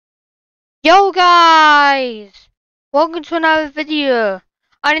Yo guys! Welcome to another video.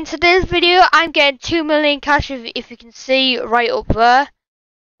 And in today's video I'm getting 2 million cash if you can see right up there.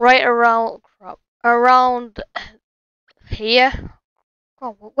 Right around here.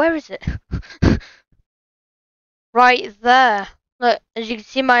 Oh, where is it? Right there. Look, as you can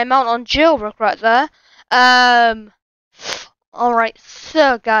see my amount on Jailbreak right there. Alright,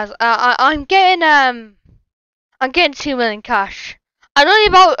 so guys, I'm getting 2 million cash. And only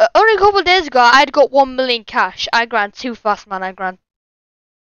a couple of days ago I'd got 1 million cash. I ran too fast, man.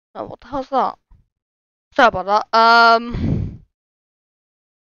 Oh, what the hell's that? Sorry about that.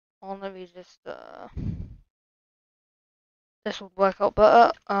 Oh, let me just this would work out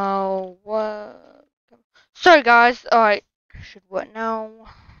better. Oh, what? Sorry, guys. All right, should work now.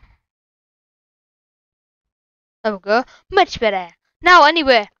 There we go. Much better. Now,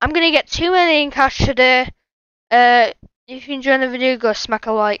 anyway, I'm gonna get 2 million cash today. If you enjoy the video, go smack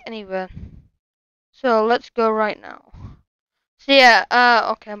a like. Anyway, so let's go right now. So yeah,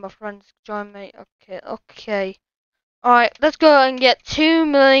 okay, my friends join me. Okay. Alright, let's go and get 2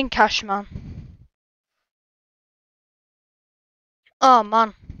 million cash, man. Oh,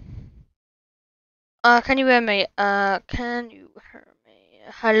 man. Can you hear me? Can you hear me?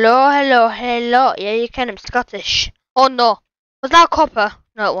 Hello. Yeah, you can. I'm Scottish. Oh, no. Was that a copper?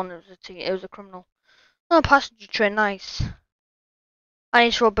 No, it wasn't. It was a ticket. It was a criminal. Oh, passenger train. Nice. I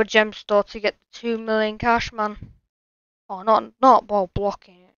need to rob a gem store to get the 2 million cash, man. Oh, not while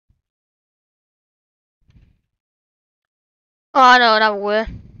blocking it. Oh, I know another way.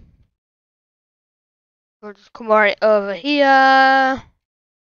 We'll just come right over here.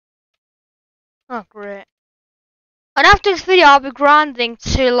 Oh, great. And after this video, I'll be grinding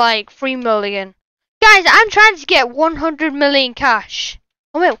to like 3 million. Guys, I'm trying to get 100 million cash.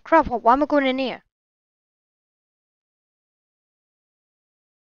 Oh wait, crap, why am I going in here?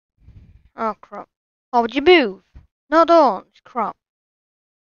 Oh crap. Oh, would you move? No, don't. It's crap.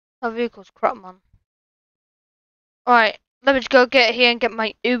 That vehicle's crap, man. Alright, let me just go get here and get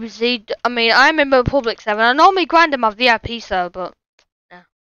my Uzi. I mean, I'm in my public server. I normally grind in my VIP server, but yeah.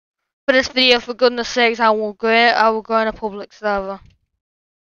 For this video, for goodness sakes, I will go in a public server.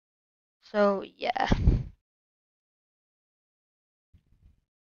 So yeah.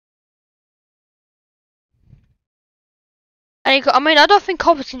 I mean, I don't think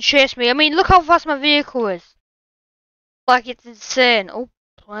cops can chase me. I mean, look how fast my vehicle is. Like, it's insane. Oh,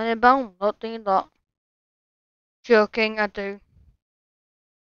 plenty bound. Not doing that. Joking, I do.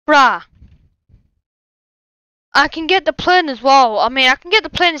 Bruh. I can get the plane as well. I mean, I can get the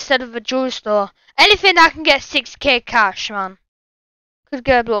plane instead of a jewelry store. Anything I can get 6k cash, man. Could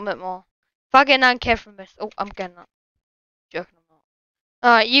get a little bit more. If I get 9k from this. Oh, I'm getting that. Joking, I'm not.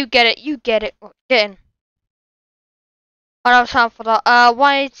 Alright, you get it. Get in. I don't have time for that.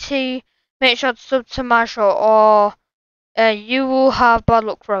 Wanted to make sure to sub to my show or you will have bad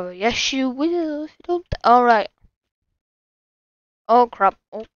luck forever. Yes, you will if you don't. Alright. Oh crap.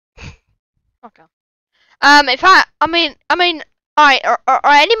 Oh. Okay. Alright, or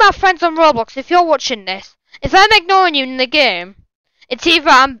any of my friends on Roblox, if you're watching this, if I'm ignoring you in the game, it's either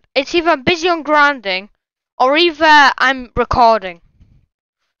I'm busy on grinding, or either I'm recording.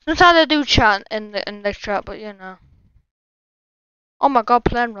 Sometimes I do chat in the chat, but you know. Oh my god,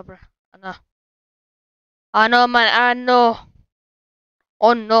 plane robbery. I know, man. I know.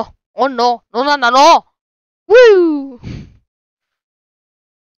 Oh no. No. Woo!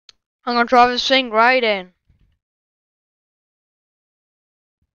 I'm gonna drive this thing right in.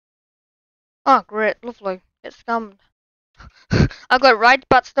 Oh, great, lovely. Get scammed. I got right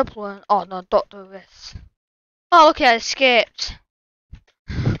back to the plane. Oh no, don't do this. Oh, look, I escaped.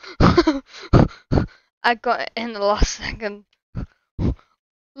 I got it in the last second.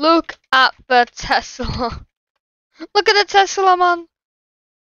 Look at the Tesla. Look at the Tesla, man.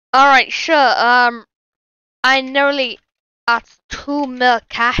 Alright, sure. I nearly at 2 mil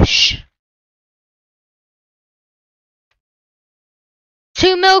cash.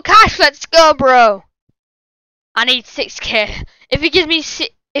 2 mil cash, let's go, bro. I need 6k. If it gives me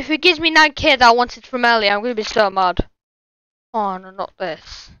 9k that I wanted from earlier, I'm gonna be so mad. Oh no, not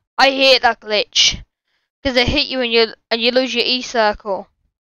this. I hate that glitch. Because they hit you and you lose your E-circle.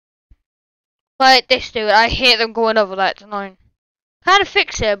 Like this dude, I hate them going over that, it's annoying. Kind of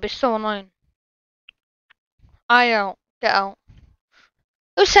fix it, but it's so annoying. I don't. Get out.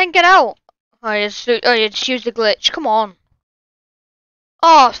 Who's saying get out? Oh, you just use the glitch, come on.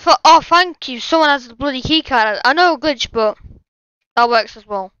 Oh, thank you. Someone has the bloody keycard. I know a glitch, but that works as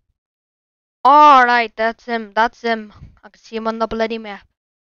well. Alright, that's him. I can see him on the bloody map.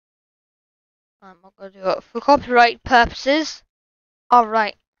 I'm not gonna do it for copyright purposes.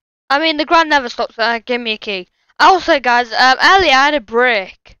 Alright. I mean, the grind never stops. Give me a key. Also, guys, earlier I had a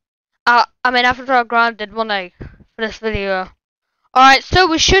break. I mean, after I grinded money for this video. Alright, so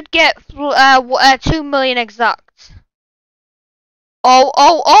we should get 2 million exact.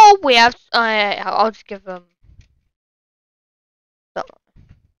 Oh, we have. I'll just give them.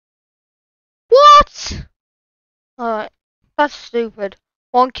 What? Alright, that's stupid.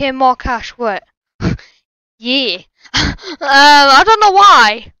 1k more cash, what? Yeah. I don't know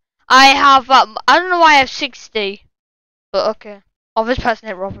why. I don't know why I have 60. But okay. Oh, this person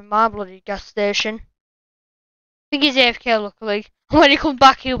ain't robbing my bloody gas station. I think he's AFK, luckily. When he comes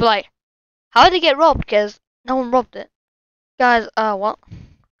back, he'll be like, how did he get robbed? Because no one robbed it. Guys, what?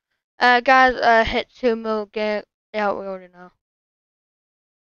 Guys, hit 2 mil game. Yeah, we already know.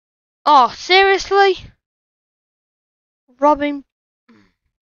 Oh, seriously? Robbing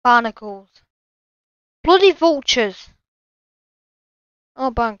barnacles. Bloody vultures. Oh,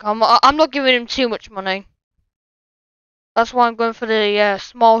 bank. I'm not giving him too much money. That's why I'm going for the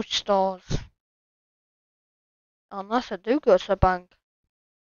small stores. Unless I do go to the bank.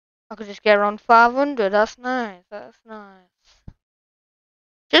 I could just get around 500. That's nice. That's nice.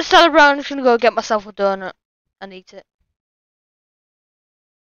 Just celebrate. I'm just gonna go get myself a donut and eat it.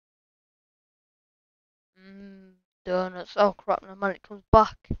 Donuts. Oh crap! No man, it comes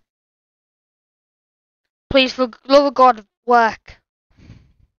back. Please, for the love of God, work.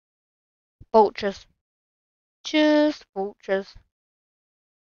 Vultures. Just vultures.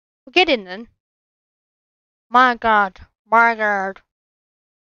 We'll get in then. My God. My God.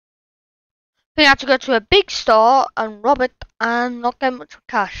 I think I have to go to a big store and rob it and not get much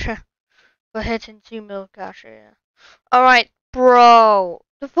cash. For hitting 2 mil cash, yeah. Alright, bro.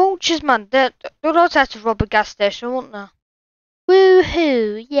 The vultures, man, they'd also have to rob a gas station, wouldn't they?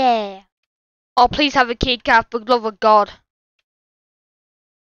 Woohoo, yeah. Oh, please have a key card, for the love of God.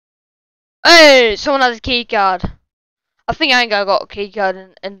 Hey, someone has a key card. I think I ain't got a key card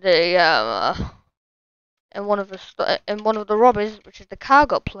in the in one of the robberies, which is the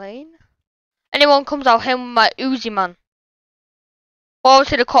cargo plane. Anyone comes out here with my Uzi, man.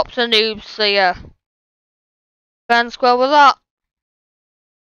 Obviously the cops are noobs, so yeah. Fair and square with that.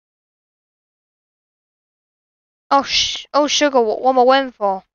 Oh sugar, what am I waiting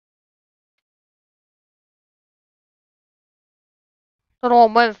for? Don't know what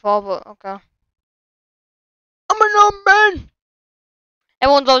I'm waiting for, but okay. I'm a number.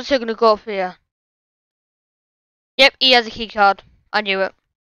 Everyone's obviously gonna go up here. Yep, he has a key card. I knew it.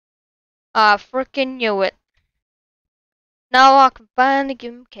 I freaking knew it. Now I can finally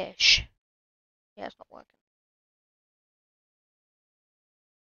give him cash. Yeah, it's not working.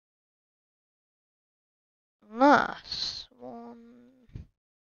 Nice one.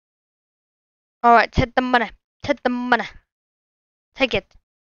 Alright, take the money. Take the money. Take it.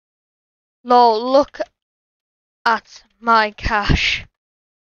 Lol, look at my cash.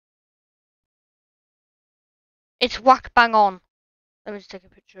 It's whack bang on. Let me just take a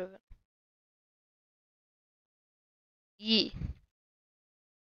picture of it. Yeah.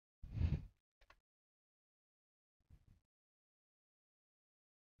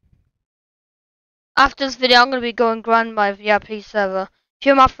 After this video, I'm going to be going grind my VIP server. If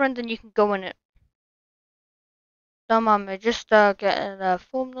you're my friend, then you can go in it. Don't mind me, just getting a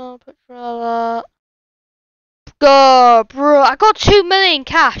thumbnail picture of that. Go, bro. I got 2 million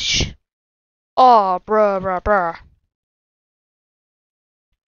cash. Oh, bro. I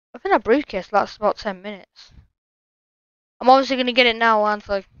think that briefcase lasts about 10 minutes. I'm obviously going to get it now, aren't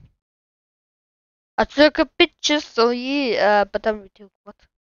I? I took a picture, so yeah, but then we took what?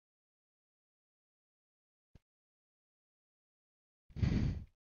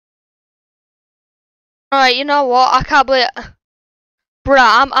 Alright, you know what? I can't believe it.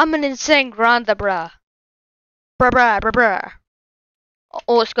 Bruh, I'm an insane grinder, bruh. Bruh.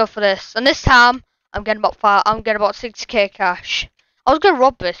 Oh, let's go for this. And this time, I'm getting about 6k cash. I was gonna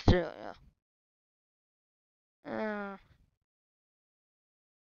rob this too, yeah.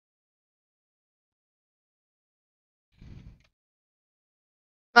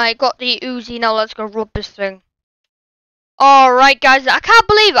 Right, got the Uzi, now let's go rob this thing. Alright guys, I can't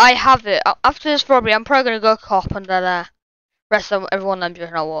believe I have it. After this robbery, I'm probably gonna go cop and then rest of everyone I'm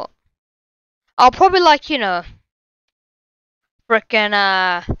just know what. I'll probably like, you know,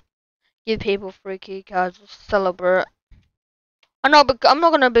 frickin' give people free key cards to celebrate. I'm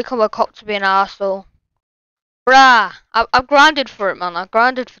not gonna become a cop to be an arsehole. Bruh, I've grinded for it, man. I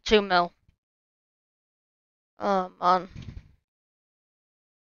grinded for 2 mil. Oh, man.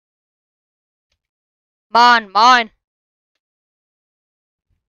 Mine,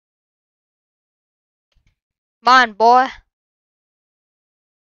 boy.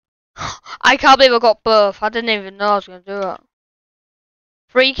 I can't believe I got both. I didn't even know I was gonna do it.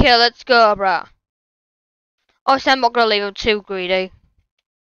 Free kill, let's go, bruh. Oh, so I'm not gonna leave him too greedy.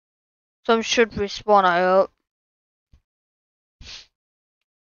 Some should respawn, I hope.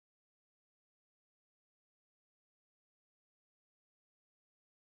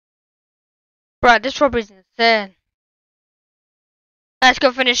 Bruh, this robbery's insane. Let's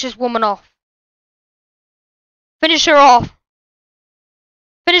go finish this woman off. Finish her off.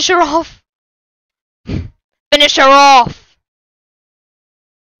 Finish her off. Finish her off.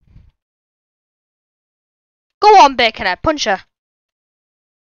 Go on, Baconhead, punch her.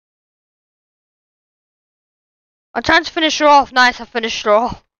 I'm trying to finish her off. Nice, I finished her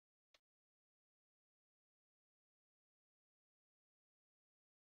off.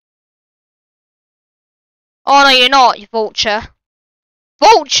 Oh no, you're not, you vulture.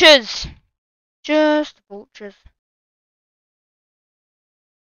 Vultures! Just vultures.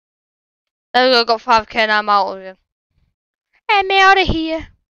 There we go, got 5k and I'm out of here. Get me out of here.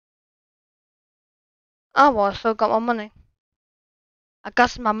 Oh well, I still got my money. I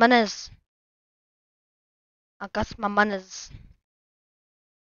got my monies. I got my monies.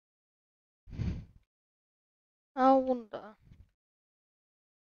 I wonder.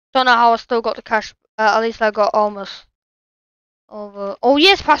 Don't know how I still got the cash. At least I got almost over. Oh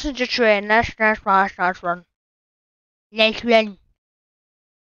yes, passenger train. Let's run. Let's run.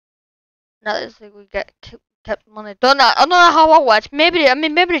 Now let's see if we get kept money. I don't know how that works. Maybe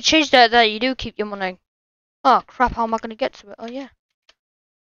maybe they changed that you do keep your money. Oh crap! How am I gonna get to it? Oh yeah.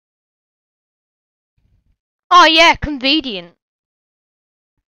 Oh yeah, convenient.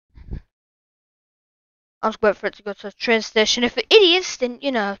 I was waiting for it to go to the train station. If it is, then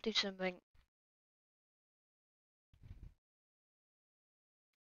you know, do something.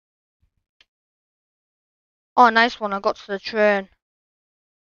 Oh, nice one. I got to the train.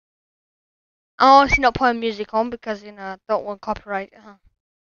 Oh, it's not putting music on because you know I don't want copyright.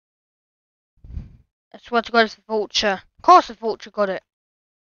 I swear to God, it's a vulture. Of course, the vulture got it.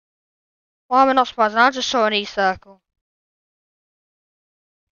 Why am I not surprised? I just saw an E circle.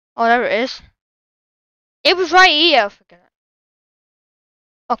 Oh, there it is. It was right here. Forget it.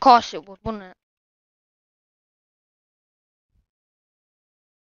 Of course it would, wouldn't it?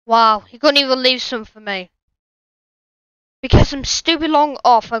 Wow, he couldn't even leave some for me. Because I'm stupid long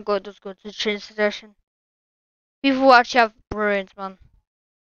off. I'm good. Let's go to the train station. People actually have brains, man.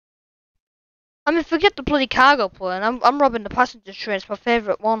 I mean, forget the bloody cargo plane. I'm robbing the passenger train. It's my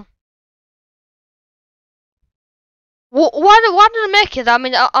favourite one. Why did I make it? I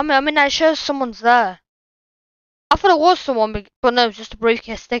mean, it shows someone's there. I thought it was someone, but no, it's just a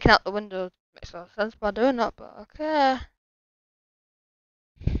briefcase sticking out the window. Makes no sense by doing that, but okay.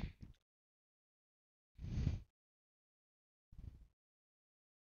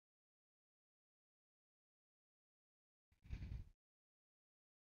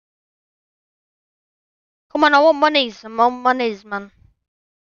 Come on, I want monies. I want monies, man.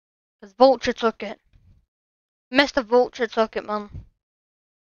 Because Vulture took it. Mr. Vulture took it, man.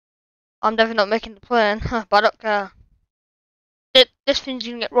 I'm definitely not making the plane, but I don't care. This thing's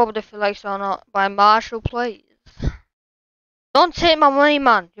gonna get robbed if it likes it or not. By Marshall, please. Don't take my money,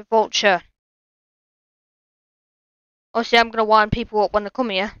 man, you vulture. Obviously, I'm gonna wind people up when they come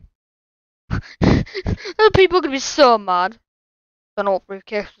here. The people are gonna be so mad. Don't know what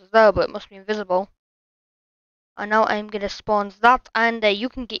briefcase was there, but it must be invisible. And now I'm gonna spawn that, and you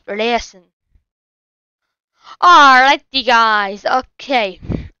can get your lesson. Alrighty, guys. Okay.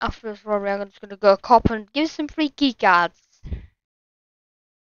 After this robbery, I'm just gonna go cop and give some free key cards.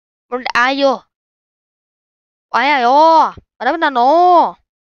 Where are you? Why are you? Wala na no.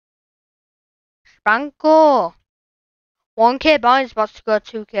 Franco. 1k bounty is about to go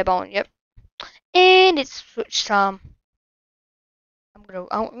 2k bounty. Yep. And it's switch time. I'm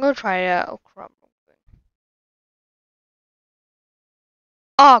gonna try it. Oh crap.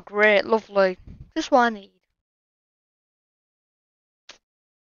 Oh great, lovely. Just what I need.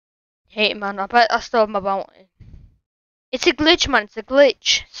 Hate it, man. I bet I still have my bounty. It's a glitch, man. It's a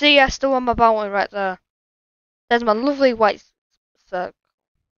glitch. See, I still have my bounty right there. There's my lovely white circle.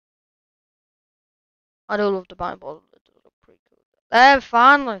 I do love the bounty ball. It does look pretty cool. There,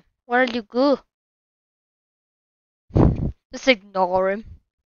 finally. Where did you go? Just ignore him.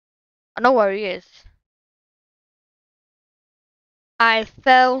 I know where he is. I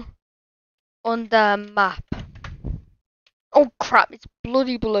fell on the map. Oh crap, it's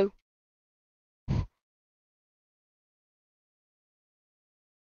bloody blue.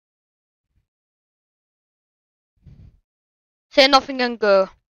 Say nothing and go.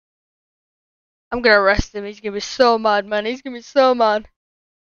 I'm gonna arrest him. He's gonna be so mad, man. He's gonna be so mad.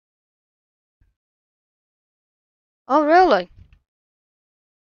 Oh, really?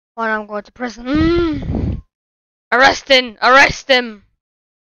 When I'm going to prison. Arrest him! Arrest him!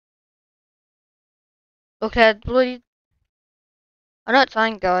 Look at bloody. I know it's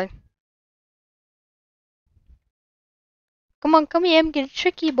fine, guy. Come on, come here, I'm getting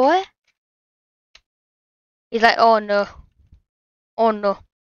tricky, boy. He's like, oh no. Oh no.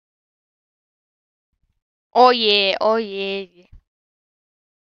 Oh yeah, oh yeah.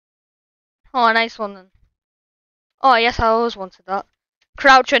 Oh, nice one then. Oh, yes, I always wanted that.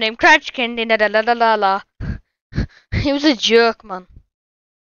 Crouch on him, crouch candy, la la la la la la. He was a jerk, man.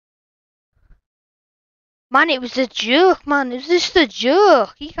 Man, it was a joke, man. It was just a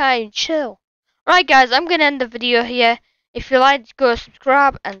joke. You can't even chill. Right, guys, I'm gonna end the video here. If you like, go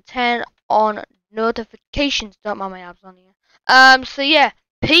subscribe and turn on notifications. Don't mind my abs on here. So yeah,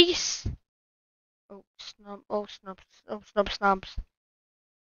 peace. Oh, snub, oh, snubs, oh, snubs.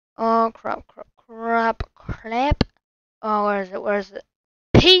 Oh, crap. Oh, where is it?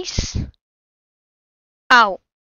 Peace out.